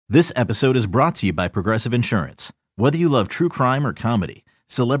This episode is brought to you by Progressive Insurance. Whether you love true crime or comedy,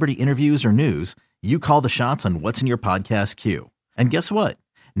 celebrity interviews or news, you call the shots on what's in your podcast queue. And guess what?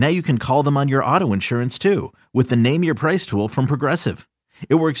 Now you can call them on your auto insurance too with the Name Your Price tool from Progressive.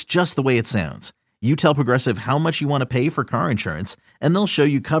 It works just the way it sounds. You tell Progressive how much you want to pay for car insurance, and they'll show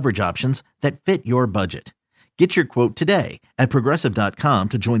you coverage options that fit your budget. Get your quote today at Progressive.com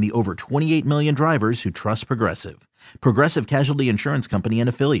to join the over 28 million drivers who trust Progressive. Progressive Casualty Insurance Company and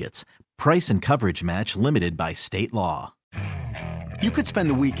Affiliates. Price and coverage match limited by state law. You could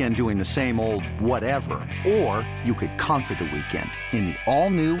spend the weekend doing the same old whatever, or you could conquer the weekend in the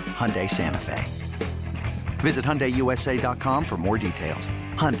all-new Hyundai Santa Fe. Visit HyundaiUSA.com for more details.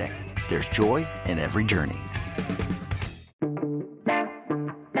 Hyundai, there's joy in every journey.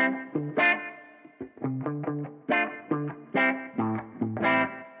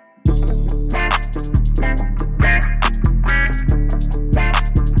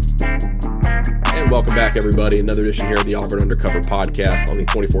 Welcome back, everybody. Another edition here of the Auburn Undercover Podcast on the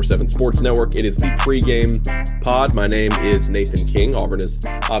 24/7 Sports Network. It is the Pregame Pod. My name is Nathan King. Auburn is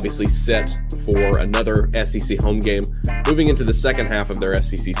obviously set for another SEC home game, moving into the second half of their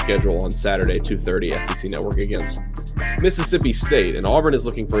SEC schedule on Saturday, 2:30 SEC Network against Mississippi State. And Auburn is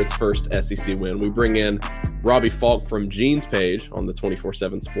looking for its first SEC win. We bring in Robbie Falk from Gene's page on the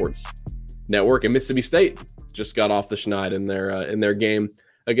 24/7 Sports Network. And Mississippi State just got off the schneid in their game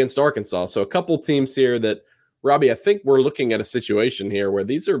against Arkansas. So a couple teams here that, Robbie, I think we're looking at a situation here where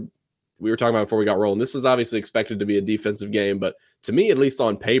we were talking about before we got rolling. This is obviously expected to be a defensive game, but to me, at least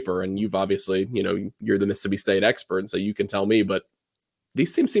on paper, and you've obviously, you're the Mississippi State expert, so you can tell me, but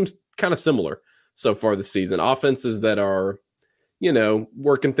these teams seem kind of similar so far this season. Offenses that are,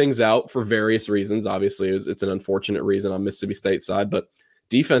 working things out for various reasons. Obviously, it's an unfortunate reason on Mississippi State's side, but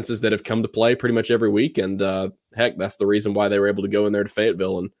defenses that have come to play pretty much every week. And heck, that's the reason why they were able to go in there to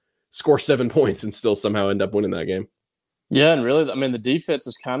Fayetteville and score 7 points and still somehow end up winning that game. Yeah, and really, the defense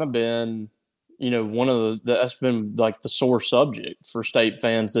has kind of been, one of that's been like the sore subject for State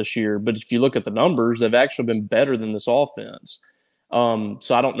fans this year. But if you look at the numbers, they've actually been better than this offense. So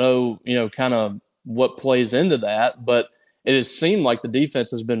I don't know, kind of what plays into that, but it has seemed like the defense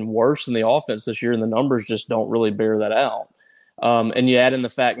has been worse than the offense this year, and the numbers just don't really bear that out. And you add in the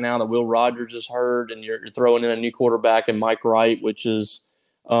fact now that Will Rogers is hurt, and you're throwing in a new quarterback in Mike Wright, which is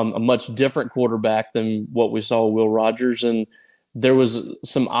a much different quarterback than what we saw with Will Rogers. And there was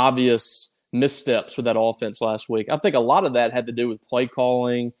some obvious missteps with that offense last week. I think a lot of that had to do with play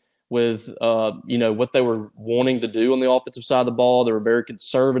calling, with what they were wanting to do on the offensive side of the ball. They were very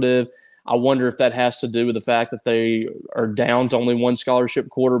conservative. I wonder if that has to do with the fact that they are down to only one scholarship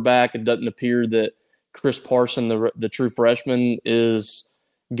quarterback. It doesn't appear that Chris Parson, the true freshman, is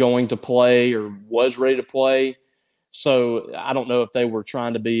going to play or was ready to play. So I don't know if they were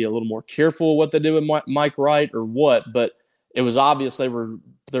trying to be a little more careful what they did with Mike Wright or what, but it was obvious they were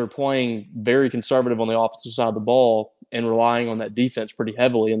playing very conservative on the offensive side of the ball and relying on that defense pretty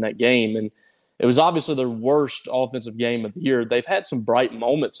heavily in that game. And it was obviously their worst offensive game of the year. They've had some bright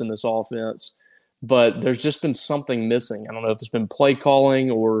moments in this offense, but there's just been something missing. I don't know if it's been play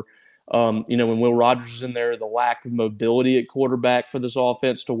calling or when Will Rogers is in there, the lack of mobility at quarterback for this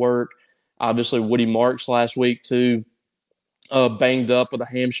offense to work. Obviously, Woody Marks last week, too, banged up with a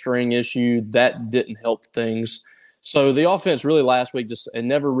hamstring issue. That didn't help things. So the offense really last week it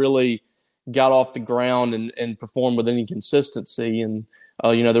never really got off the ground and performed with any consistency. And,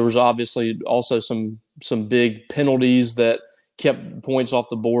 there was obviously also some big penalties that kept points off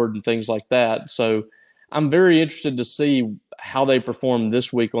the board and things like that. So I'm very interested to see how they perform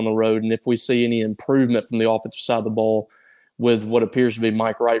this week on the road and if we see any improvement from the offensive side of the ball with what appears to be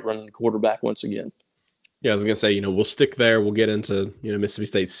Mike Wright running the quarterback once again. Yeah, I was going to say, we'll stick there. We'll get into, Mississippi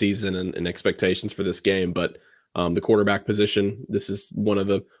State's season and expectations for this game. But the quarterback position, this is one of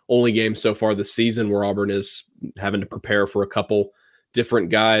the only games so far this season where Auburn is having to prepare for a couple different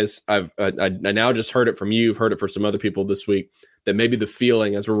guys. I now just heard it from you. I've heard it for some other people this week that maybe the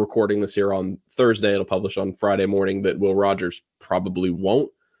feeling as we're recording this here on Thursday, it'll publish on Friday morning, that Will Rogers probably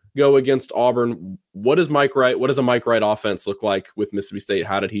won't go against Auburn. What does a Mike Wright offense look like with Mississippi State?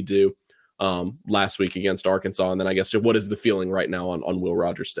 How did he do last week against Arkansas? And then I guess what is the feeling right now on Will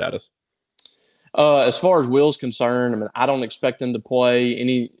Rogers' status? As far as Will's concerned, I don't expect him to play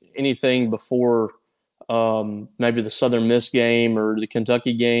anything before maybe the Southern Miss game or the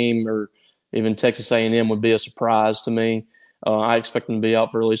Kentucky game or even Texas A&M would be a surprise to me. I expect him to be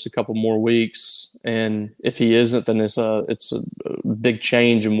out for at least a couple more weeks, and if he isn't, then it's a big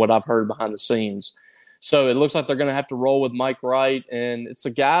change in what I've heard behind the scenes. So it looks like they're going to have to roll with Mike Wright, and it's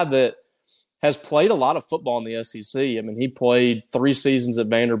a guy that has played a lot of football in the SEC. I mean, he played 3 seasons at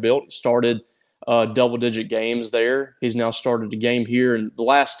Vanderbilt, started double-digit games there. He's now started a game here. And the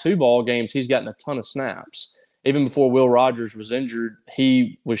last 2 ball games, he's gotten a ton of snaps. Even before Will Rogers was injured,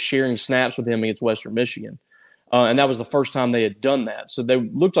 he was sharing snaps with him against Western Michigan. And that was the first time they had done that. So they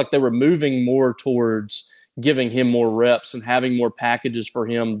looked like they were moving more towards giving him more reps and having more packages for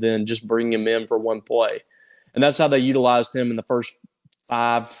him than just bringing him in for one play. And that's how they utilized him in the first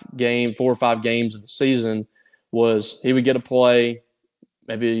 4 or 5 games of the season. Was he would get a play,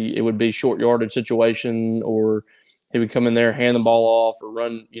 maybe it would be short yardage situation, or he would come in there, hand the ball off, or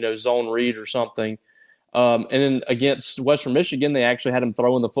run, zone read or something. And then against Western Michigan, they actually had him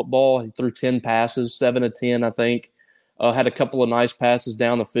throwing the football. He threw 10 passes, 7 of 10, I think. Had a couple of nice passes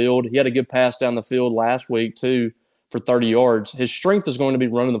down the field. He had a good pass down the field last week, too, for 30 yards. His strength is going to be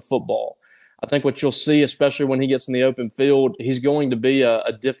running the football. I think what you'll see, especially when he gets in the open field, he's going to be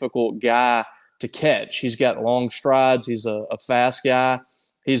a difficult guy to catch. He's got long strides. He's a fast guy.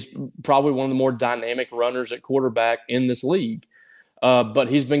 He's probably one of the more dynamic runners at quarterback in this league. But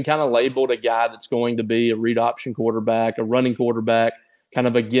he's been kind of labeled a guy that's going to be a read option quarterback, a running quarterback, kind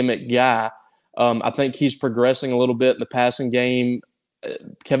of a gimmick guy. I think he's progressing a little bit in the passing game.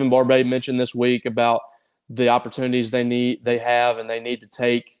 Kevin Barbay mentioned this week about the opportunities they have and they need to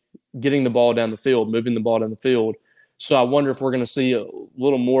take getting the ball down the field, moving the ball down the field. So I wonder if we're going to see a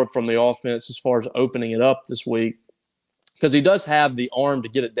little more from the offense as far as opening it up this week, because he does have the arm to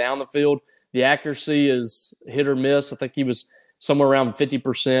get it down the field. The accuracy is hit or miss. I think he was somewhere around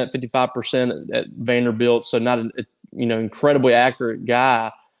 50%, 55% at Vanderbilt, so not an incredibly accurate guy,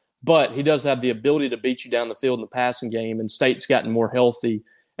 but he does have the ability to beat you down the field in the passing game, and State's gotten more healthy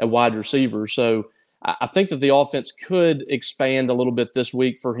at wide receiver. So I think that the offense could expand a little bit this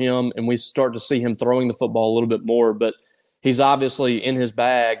week for him, and we start to see him throwing the football a little bit more. But he's obviously in his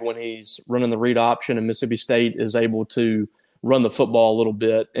bag when he's running the read option, and Mississippi State is able to run the football a little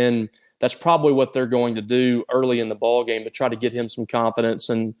bit. And that's probably what they're going to do early in the ball game to try to get him some confidence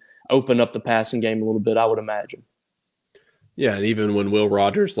and open up the passing game a little bit, I would imagine. Yeah, and even when Will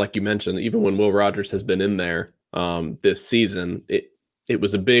Rogers, like you mentioned, even when Will Rogers has been in there this season, it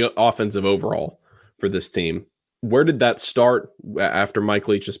was a big offensive overhaul for this team. Where did that start after Mike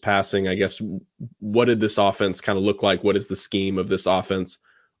Leach's passing? I guess, what did this offense kind of look like? What is the scheme of this offense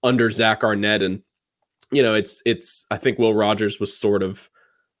under Zach Arnett? And, it's I think Will Rogers was sort of,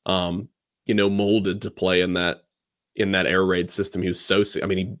 molded to play in that air raid system. He was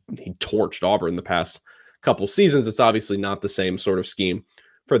he torched Auburn the past couple seasons. It's obviously not the same sort of scheme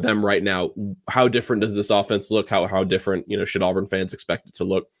for them right now. How different does this offense look? How different, should Auburn fans expect it to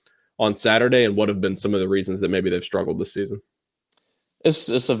look on Saturday? And what have been some of the reasons that maybe they've struggled this season?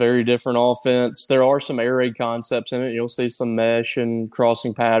 It's a very different offense. There are some air raid concepts in it. You'll see some mesh and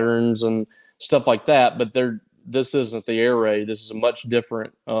crossing patterns and stuff like that, but this isn't the air raid. This is a much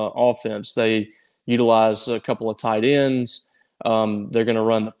different offense. They utilize a couple of tight ends. They're going to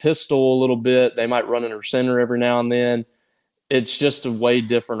run the pistol a little bit. They might run under center every now and then. It's just a way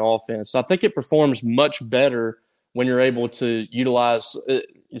different offense. I think it performs much better when you're able to utilize it.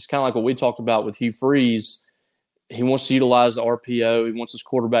 It's kind of like what we talked about with Hugh Freeze. He wants to utilize the RPO. He wants his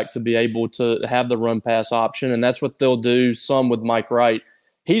quarterback to be able to have the run-pass option, and that's what they'll do some with Mike Wright.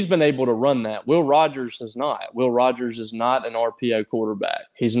 He's been able to run that. Will Rogers has not. Will Rogers is not an RPO quarterback.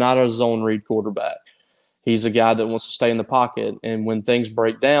 He's not a zone read quarterback. He's a guy that wants to stay in the pocket, and when things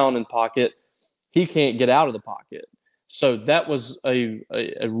break down in pocket, he can't get out of the pocket. So that was a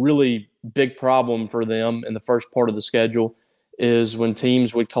really big problem for them in the first part of the schedule, is when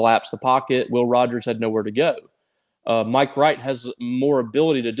teams would collapse the pocket, Will Rogers had nowhere to go. Mike Wright has more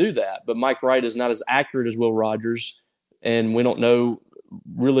ability to do that, but Mike Wright is not as accurate as Will Rogers, and we don't know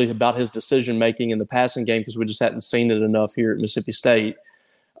really about his decision-making in the passing game because we just hadn't seen it enough here at Mississippi State.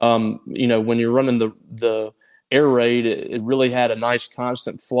 When you're running the air raid, it really had a nice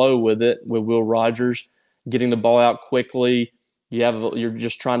constant flow with it, with Will Rogers getting the ball out quickly. You're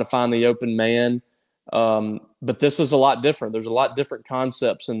just trying to find the open man. But this is a lot different. There's a lot different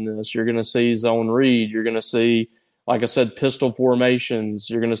concepts in this. You're going to see zone read. You're going to see, like I said, pistol formations.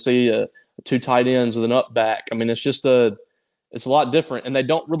 You're going to see 2 tight ends with an up back. I mean, it's a lot different, and they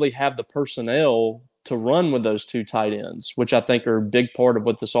don't really have the personnel to run with those 2 tight ends, which I think are a big part of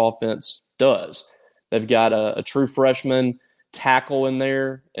what this offense does. They've got a true freshman tackle in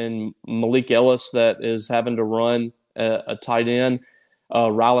there, and Malik Ellis that is having to run a tight end.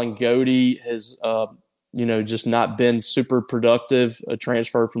 Rylan Godey has, just not been super productive, a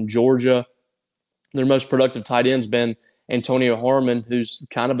transfer from Georgia. Their most productive tight end's been Antonio Harmon, who's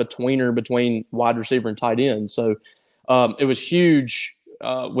kind of a tweener between wide receiver and tight end. So it was huge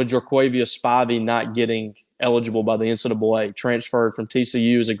with Jarquavius Spivey not getting eligible by the NCAA, transferred from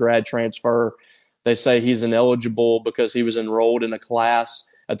TCU as a grad transfer. They say he's ineligible because he was enrolled in a class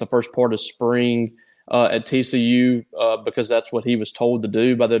at the first part of spring at TCU because that's what he was told to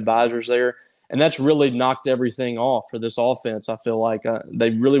do by the advisors there. And that's really knocked everything off for this offense. I feel like they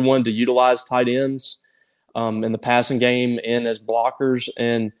really wanted to utilize tight ends in the passing game and as blockers,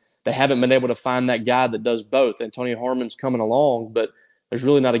 and they haven't been able to find that guy that does both. Antonio Harmon's coming along, but there's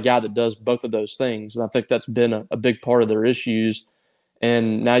really not a guy that does both of those things. And I think that's been a big part of their issues.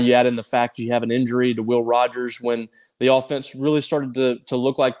 And now you add in the fact you have an injury to Will Rogers when the offense really started to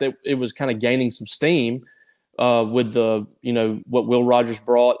look like it was kind of gaining some steam with what Will Rogers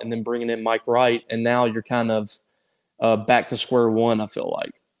brought and then bringing in Mike Wright. And now you're kind of back to square one, I feel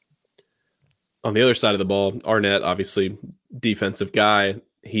like. On the other side of the ball, Arnett, obviously defensive guy.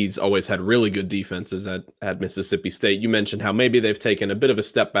 He's always had really good defenses at Mississippi State. You mentioned how maybe they've taken a bit of a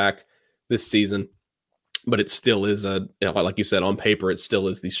step back this season, but it still is like you said, on paper, it still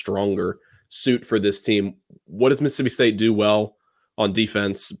is the stronger suit for this team. What does Mississippi State do well on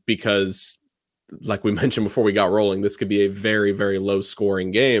defense? Because like we mentioned before we got rolling, this could be a very, very low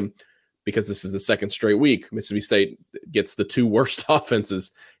scoring game because this is the second straight week. Mississippi State gets the two worst offenses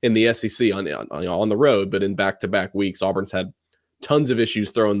in the SEC on the road, but in back-to-back weeks, Auburn's had tons of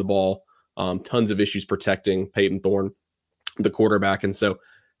issues throwing the ball, tons of issues protecting Peyton Thorne, the quarterback. And so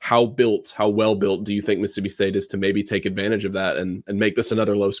how well built do you think Mississippi State is to maybe take advantage of that and make this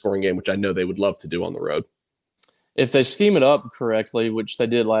another low scoring game, which I know they would love to do on the road? If they scheme it up correctly, which they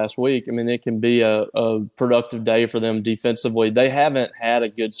did last week, I mean, it can be a productive day for them defensively. They haven't had a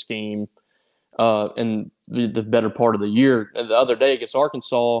good scheme in the better part of the year. And the other day against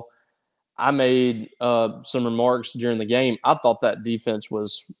Arkansas, I made some remarks during the game. I thought that defense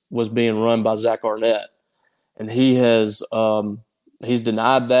was being run by Zach Arnett, and he has he's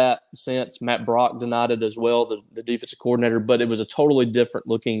denied that since. Matt Brock denied it as well, the defensive coordinator. But it was a totally different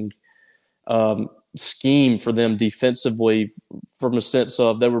looking scheme for them defensively, from a sense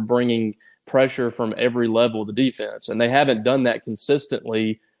of they were bringing pressure from every level of the defense, and they haven't done that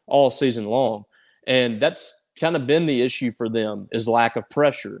consistently all season long. And that's kind of been the issue for them, is lack of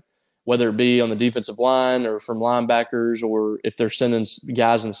pressure, whether it be on the defensive line or from linebackers, or if they're sending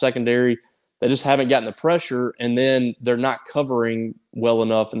guys in the secondary. They just haven't gotten the pressure, and then they're not covering well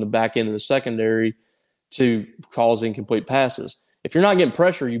enough in the back end of the secondary to cause incomplete passes. If you're not getting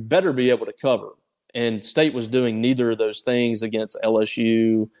pressure, you better be able to cover. And State was doing neither of those things against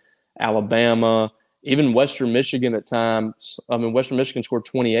LSU, Alabama, even Western Michigan at times. I mean, Western Michigan scored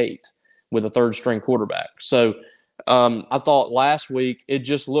 28 with a third-string quarterback. So I thought last week it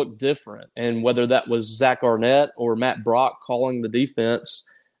just looked different. And whether that was Zach Arnett or Matt Brock calling the defense,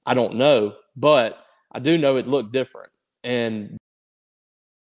 I don't know. But I do know it looked different. And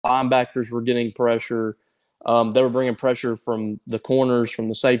linebackers were getting pressure. They were bringing pressure from the corners, from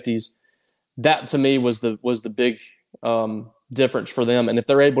the safeties. That, to me, was the big difference for them. And if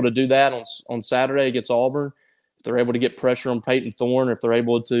they're able to do that on Saturday against Auburn, if they're able to get pressure on Peyton Thorne, if they're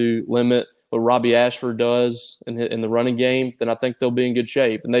able to limit what Robbie Ashford does in the running game, then I think they'll be in good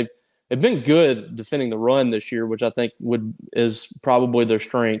shape. And they've been good defending the run this year, which I think is probably their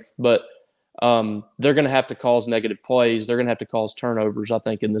strength. But they're going to have to cause negative plays. They're going to have to cause turnovers, I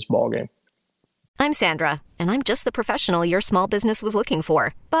think, in this ballgame. I'm Sandra, and I'm just the professional your small business was looking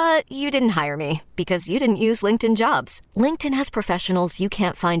for. But you didn't hire me because you didn't use LinkedIn Jobs. LinkedIn has professionals you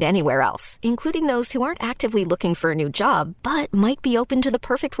can't find anywhere else, including those who aren't actively looking for a new job, but might be open to the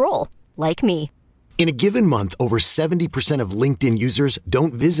perfect role, like me. In a given month, over 70% of LinkedIn users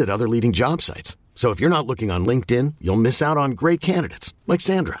don't visit other leading job sites. So if you're not looking on LinkedIn, you'll miss out on great candidates like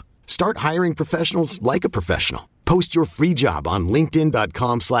Sandra. Start hiring professionals like a professional. Post your free job on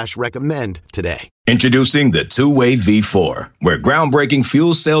linkedin.com/recommend today. Introducing the Two-Way V4, where groundbreaking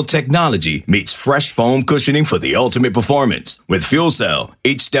fuel cell technology meets fresh foam cushioning for the ultimate performance. With fuel cell,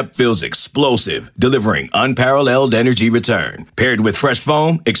 each step feels explosive, delivering unparalleled energy return. Paired with fresh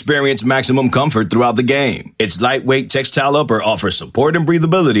foam, experience maximum comfort throughout the game. Its lightweight textile upper offers support and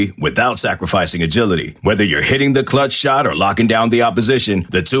breathability without sacrificing agility. Whether you're hitting the clutch shot or locking down the opposition,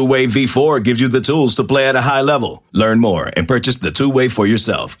 the Two-Way V4 gives you the tools to play at a high level. Learn more and purchase the Two-Way for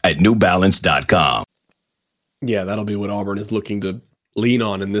yourself at newbalance.com. Yeah, that'll be what Auburn is looking to lean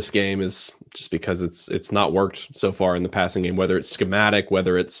on in this game, is just because it's not worked so far in the passing game, whether it's schematic,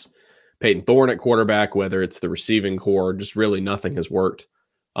 whether it's Peyton Thorne at quarterback, whether it's the receiving core, just really nothing has worked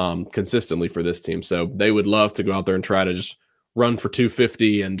consistently for this team. So they would love to go out there and try to just run for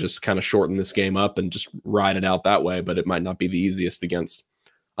 250 and just kind of shorten this game up and just ride it out that way, but it might not be the easiest against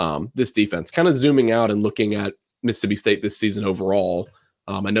this defense. Kind of zooming out and looking at Mississippi State this season overall,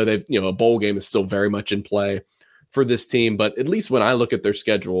 I know a bowl game is still very much in play for this team, but at least when I look at their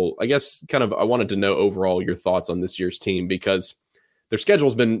schedule, I guess I wanted to know overall your thoughts on this year's team, because their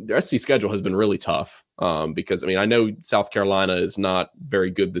SC schedule has been really tough. Because I know South Carolina is not very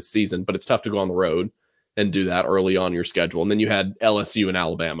good this season, but it's tough to go on the road and do that early on your schedule. And then you had LSU and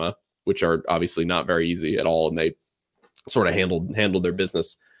Alabama, which are obviously not very easy at all. And they sort of handled their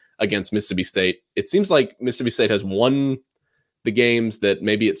business against Mississippi State. It seems like Mississippi State has won the games that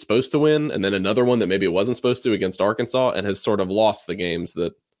maybe it's supposed to win, and then another one that maybe it wasn't supposed to against Arkansas, and has sort of lost the games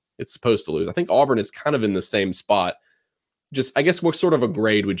that it's supposed to lose. I think Auburn is kind of in the same spot. Just, I guess, what sort of a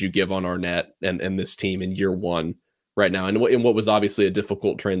grade would you give on Arnett and this team in year one right now? And in what was obviously a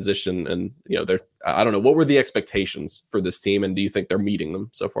difficult transition, and I don't know, what were the expectations for this team, and do you think they're meeting them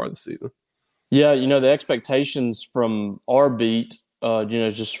so far this season? Yeah, the expectations from our beat,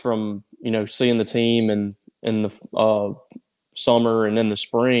 just from seeing the team and in the summer and in the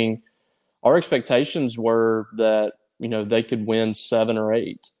spring, our expectations were that they could win 7 or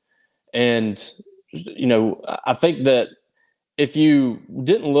 8, and I think that if you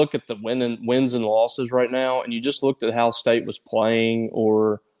didn't look at the wins and losses right now, and you just looked at how State was playing,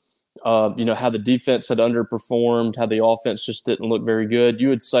 or how the defense had underperformed, how the offense just didn't look very good, you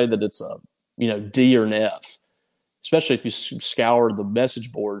would say that it's a D or an F, especially if you scour the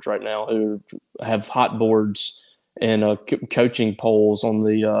message boards right now, who have hot boards and coaching polls on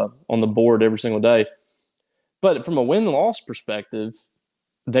the board every single day. But from a win-loss perspective,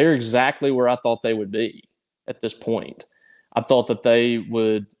 they're exactly where I thought they would be at this point. I thought that they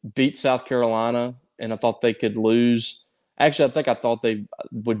would beat South Carolina, and I thought they could lose. Actually, I thought they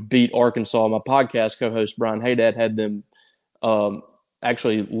would beat Arkansas. My podcast co-host, Brian Haydad, had them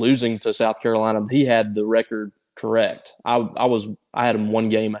actually losing to South Carolina. He had the record correct. I had them one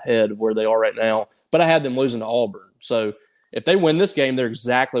game ahead of where they are right now, but I had them losing to Auburn. So if they win this game, they're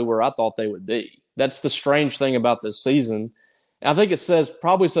exactly where I thought they would be. That's the strange thing about this season. I think it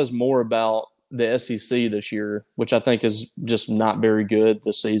probably says more about the SEC this year, which I think is just not very good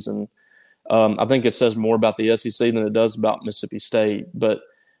this season. I think it says more about the SEC than it does about Mississippi State. But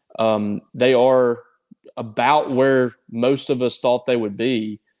they are about where most of us thought they would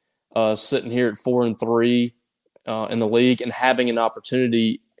be, sitting here at 4-3 in the league and having an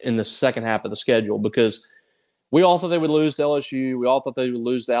opportunity in the second half of the schedule, because we all thought they would lose to LSU. We all thought they would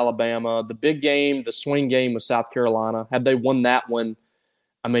lose to Alabama. The big game, the swing game with South Carolina, had they won that one,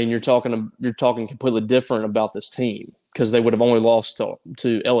 you're talking completely different about this team, because they would have only lost to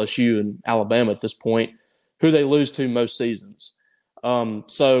LSU and Alabama at this point, who they lose to most seasons. I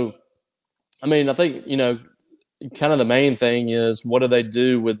think, kind of the main thing is, what do they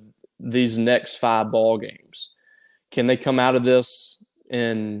do with these next 5 ball games? Can they come out of this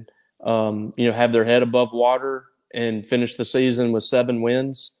and have their head above water and finish the season with 7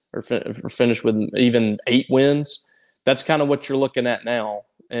 wins, or finish with even 8 wins? That's kind of what you're looking at now.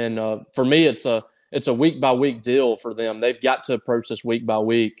 And for me, it's a week by week deal for them. They've got to approach this week by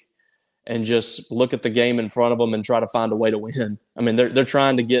week and just look at the game in front of them and try to find a way to win. They're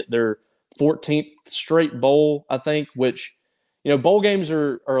trying to get their 14th straight bowl, I think, which, bowl games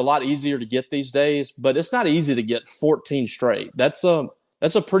are a lot easier to get these days, but it's not easy to get 14 straight. That's a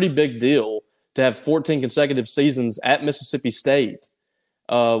pretty big deal to have 14 consecutive seasons at Mississippi State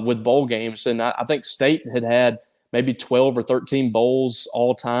with bowl games. And I think State had maybe 12 or 13 bowls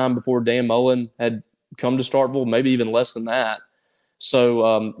all time before Dan Mullen had come to Starkville, maybe even less than that.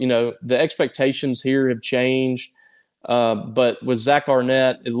 So, the expectations here have changed. But with Zach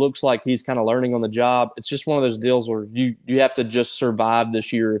Arnett, it looks like he's kind of learning on the job. It's just one of those deals where you have to just survive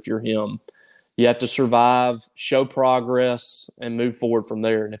this year if you're him. You have to survive, show progress, and move forward from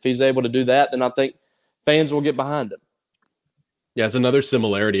there. And if he's able to do that, then I think fans will get behind him. Yeah, it's another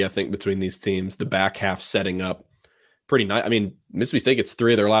similarity, I think, between these teams. The back half setting up pretty nice. Mississippi State gets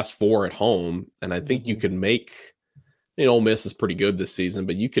 3 of their last 4 at home, and I think you could make – Ole Miss is pretty good this season,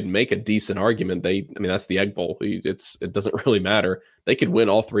 but you could make a decent argument. That's the Egg Bowl. It doesn't really matter. They could win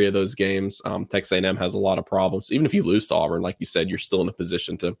all 3 of those games. Texas A&M has a lot of problems. Even if you lose to Auburn, like you said, you're still in a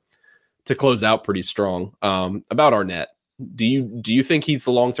position to close out pretty strong. About Arnett, do you think he's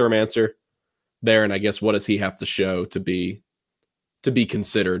the long-term answer there? And I guess, what does he have to show to be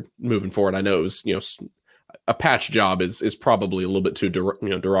considered moving forward? I know it was, a patch job is probably a little bit too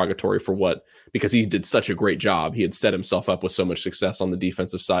derogatory for what, because he did such a great job. He had set himself up with so much success on the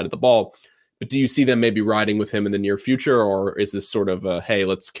defensive side of the ball. But do you see them maybe riding with him in the near future, or is this sort of a, hey,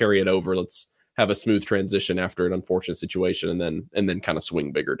 let's carry it over, let's have a smooth transition after an unfortunate situation, and then kind of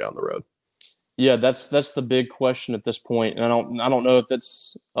swing bigger down the road? Yeah, that's the big question at this point, and I don't know if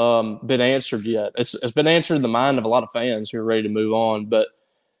it's been answered yet. It's been answered in the mind of a lot of fans who are ready to move on, but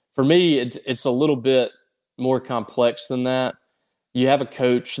for me, it's a little bit more complex than that. You have a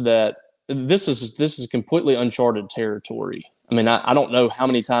coach that this is completely uncharted territory. I mean, I don't know how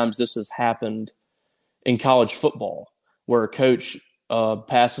many times this has happened in college football where a coach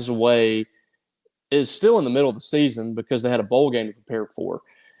passes away, is still in the middle of the season because they had a bowl game to prepare for.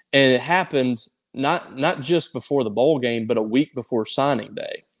 And it happened not just before the bowl game, but a week before signing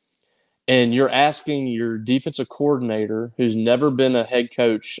day. And you're asking your defensive coordinator, who's never been a head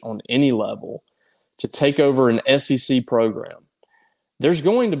coach on any level, to take over an SEC program. There's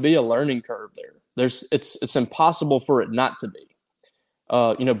going to be a learning curve there. It's impossible for it not to be.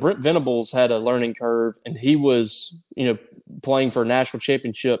 Brent Venables had a learning curve, and he was, playing for a national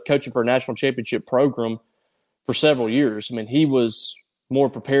championship, coaching for a national championship program for several years. I mean, he was more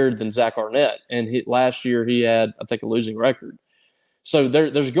prepared than Zach Arnett, and last year he had, I think, a losing record. So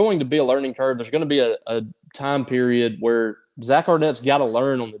there's going to be a learning curve. There's going to be a time period where Zach Arnett's got to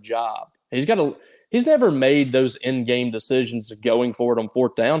learn on the job. He's never made those in-game decisions of going for it on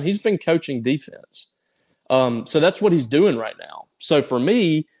fourth down. He's been coaching defense. So that's what he's doing right now. So for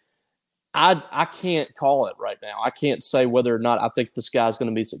me, I can't call it right now. I can't say whether or not I think this guy's going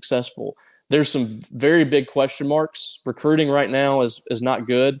to be successful. There's some very big question marks. Recruiting right now is not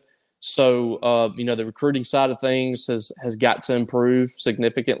good. So, the recruiting side of things has got to improve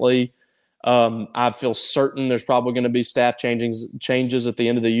significantly. I feel certain there's probably going to be staff changes at the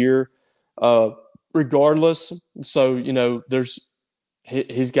end of the year, regardless. So,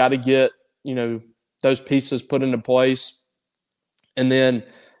 he's got to get, those pieces put into place. And then,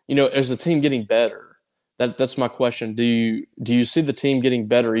 is the team getting better? That's my question. Do you see the team getting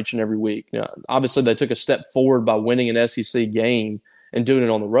better each and every week? Obviously, they took a step forward by winning an SEC game and doing it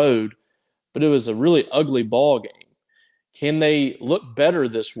on the road, but it was a really ugly ball game. Can they look better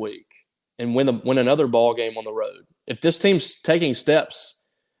this week and win another ball game on the road? If this team's taking steps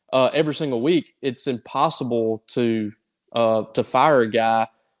every single week, it's impossible to fire a guy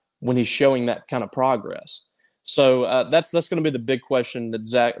when he's showing that kind of progress. So that's going to be the big question that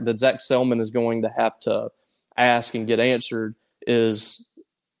Zach Selman is going to have to ask and get answered is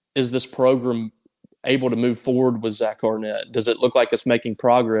this program able to move forward with Zach Arnett? Does it look like it's making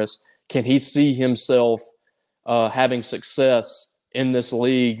progress? Can he see himself having success in this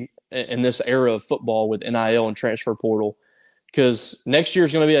league, in this era of football with NIL and transfer portal? Because next year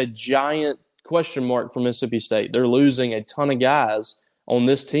is going to be a giant question mark for Mississippi State. They're losing a ton of guys on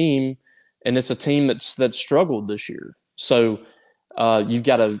this team, and it's a team that's struggled this year. So you've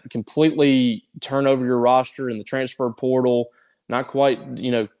got to completely turn over your roster in the transfer portal. Not quite,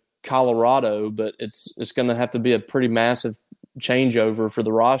 Colorado, but it's going to have to be a pretty massive changeover for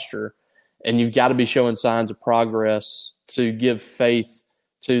the roster. And you've got to be showing signs of progress to give faith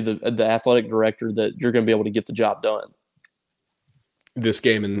to the athletic director that you're going to be able to get the job done. This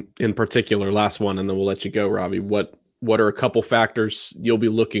game in particular, last one, and then we'll let you go, Robbie. What are a couple factors you'll be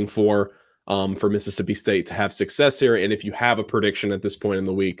looking for Mississippi State to have success here? And if you have a prediction at this point in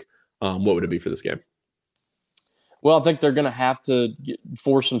the week, what would it be for this game? Well, I think they're going to have to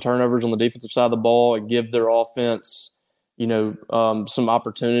force some turnovers on the defensive side of the ball and give their offense, some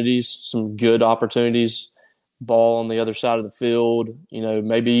opportunities, some good opportunities, ball on the other side of the field,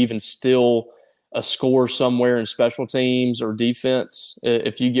 maybe even steal a score somewhere in special teams or defense.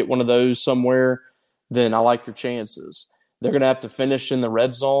 If you get one of those somewhere, then I like your chances. They're going to have to finish in the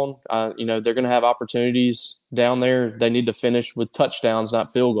red zone. They're going to have opportunities down there. They need to finish with touchdowns,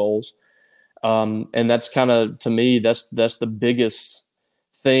 not field goals. And that's kind of, to me, that's the biggest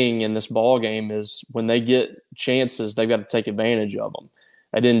thing in this ball game is when they get chances, they've got to take advantage of them.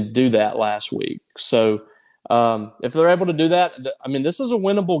 They didn't do that last week. So if they're able to do that, this is a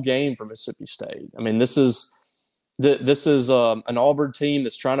winnable game for Mississippi State. This is an Auburn team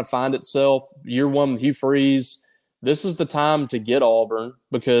that's trying to find itself. Year one with Hugh Freeze. This is the time to get Auburn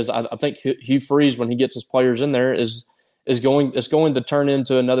because I think Hugh Freeze, when he gets his players in there, is going to turn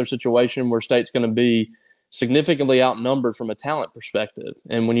into another situation where State's going to be significantly outnumbered from a talent perspective.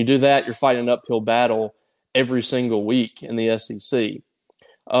 And when you do that, you're fighting an uphill battle every single week in the SEC.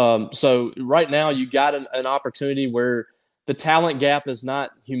 So right now you got an opportunity where the talent gap is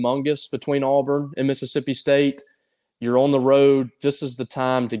not humongous between Auburn and Mississippi State. You're on the road. This is the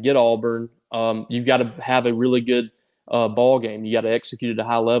time to get Auburn. You've got to have a really good ball game. You got to execute at a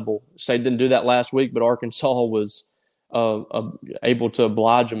high level. State didn't do that last week, but Arkansas was able to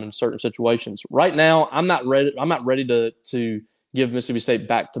oblige them in certain situations. Right now, I'm not ready to give Mississippi State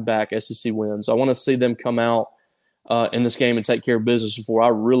back-to-back SEC wins. I want to see them come out in this game and take care of business before I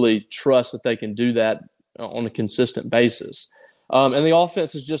really trust that they can do that on a consistent basis. And the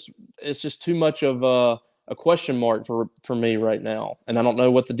offense is just too much of a a question mark for me right now. And I don't know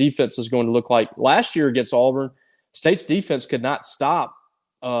what the defense is going to look like. Last year against Auburn, State's defense could not stop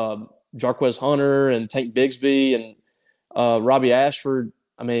Jarquez Hunter and Tank Bigsby and Robbie Ashford.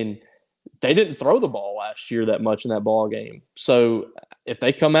 I mean, they didn't throw the ball last year that much in that ball game. So if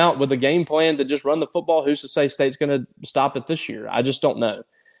they come out with a game plan to just run the football, who's to say State's going to stop it this year? I just don't know.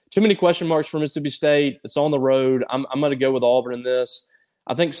 Too many question marks for Mississippi State. It's on the road. I'm going to go with Auburn in this.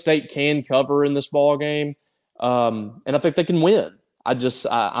 I think State can cover in this ball game, and I think they can win.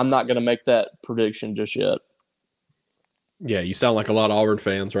 I'm not going to make that prediction just yet. Yeah, you sound like a lot of Auburn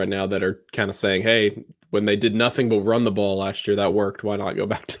fans right now that are kind of saying, hey, when they did nothing but run the ball last year, that worked. Why not go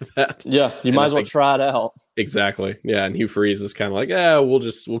back to that? Yeah, you might as well try it out. Exactly. Yeah, and Hugh Freeze is kind of like,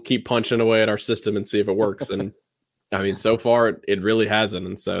 we'll keep punching away at our system and see if it works. And I mean, so far it really hasn't.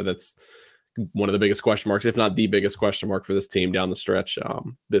 And so that's one of the biggest question marks, if not the biggest question mark for this team down the stretch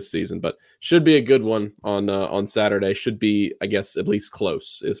this season. But should be a good one on Saturday. Should be, I guess, at least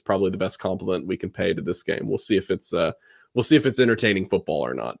close is probably the best compliment we can pay to this game. We'll see if it's entertaining football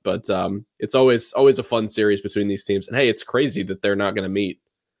or not. But it's always a fun series between these teams. And hey, it's crazy that they're not going to meet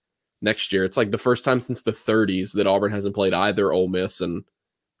next year. It's like the first time since the 30s that Auburn hasn't played either Ole Miss and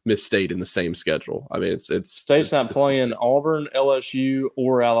Miss State in the same schedule. I mean, State's not playing Auburn, LSU,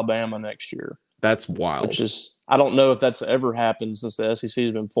 or Alabama next year. That's wild. Which is, I don't know if that's ever happened since the SEC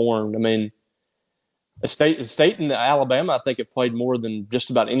has been formed. I mean, State and Alabama, I think, have played more than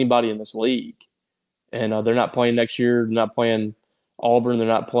just about anybody in this league. And they're not playing next year. They're not playing Auburn. They're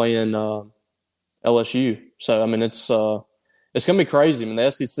not playing LSU. So, I mean, it's going to be crazy. I mean,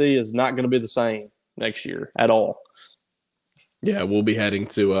 the SEC is not going to be the same next year at all. Yeah, we'll be heading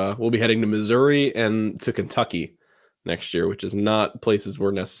to Missouri and to Kentucky next year, which is not places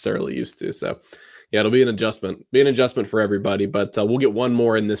we're necessarily used to. So, yeah, it'll be an adjustment. For everybody. But we'll get one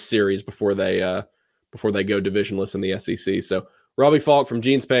more in this series before they go divisionless in the SEC. So, Robbie Falk from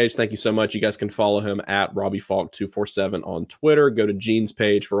Gene's page, thank you so much. You guys can follow him at Robbie Falk 247 on Twitter. Go to Gene's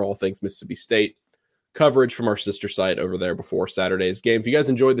page for all things Mississippi State coverage from our sister site over there before Saturday's game. If you guys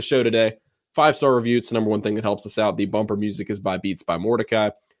enjoyed the show today, 5-star review. It's the number one thing that helps us out. The bumper music is by Beats by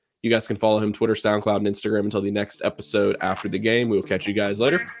Mordecai. You guys can follow him Twitter, SoundCloud, and Instagram until the next episode after the game. We will catch you guys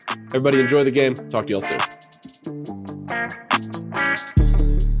later. Everybody enjoy the game. Talk to y'all soon.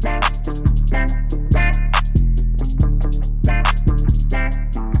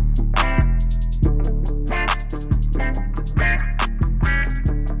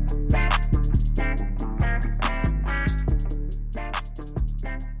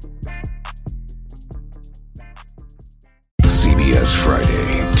 CBS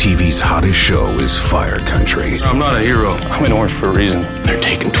Friday. TV's hottest show is Fire Country. I'm not a hero. I'm in orange for a reason. They're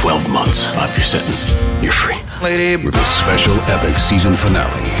taking 12 months off your sentence. You're free. Lady. With a special epic season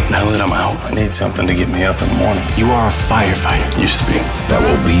finale. Now that I'm out, I need something to get me up in the morning. You are a firefighter. Used to be. That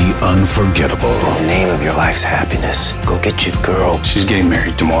will be unforgettable. In the name of your life's happiness, go get your girl. She's getting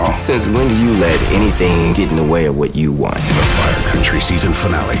married tomorrow. Says, when do you let anything get in the way of what you want? The Fire Country season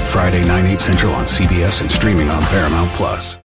finale. Friday, 9/8 Central on CBS and streaming on Paramount+.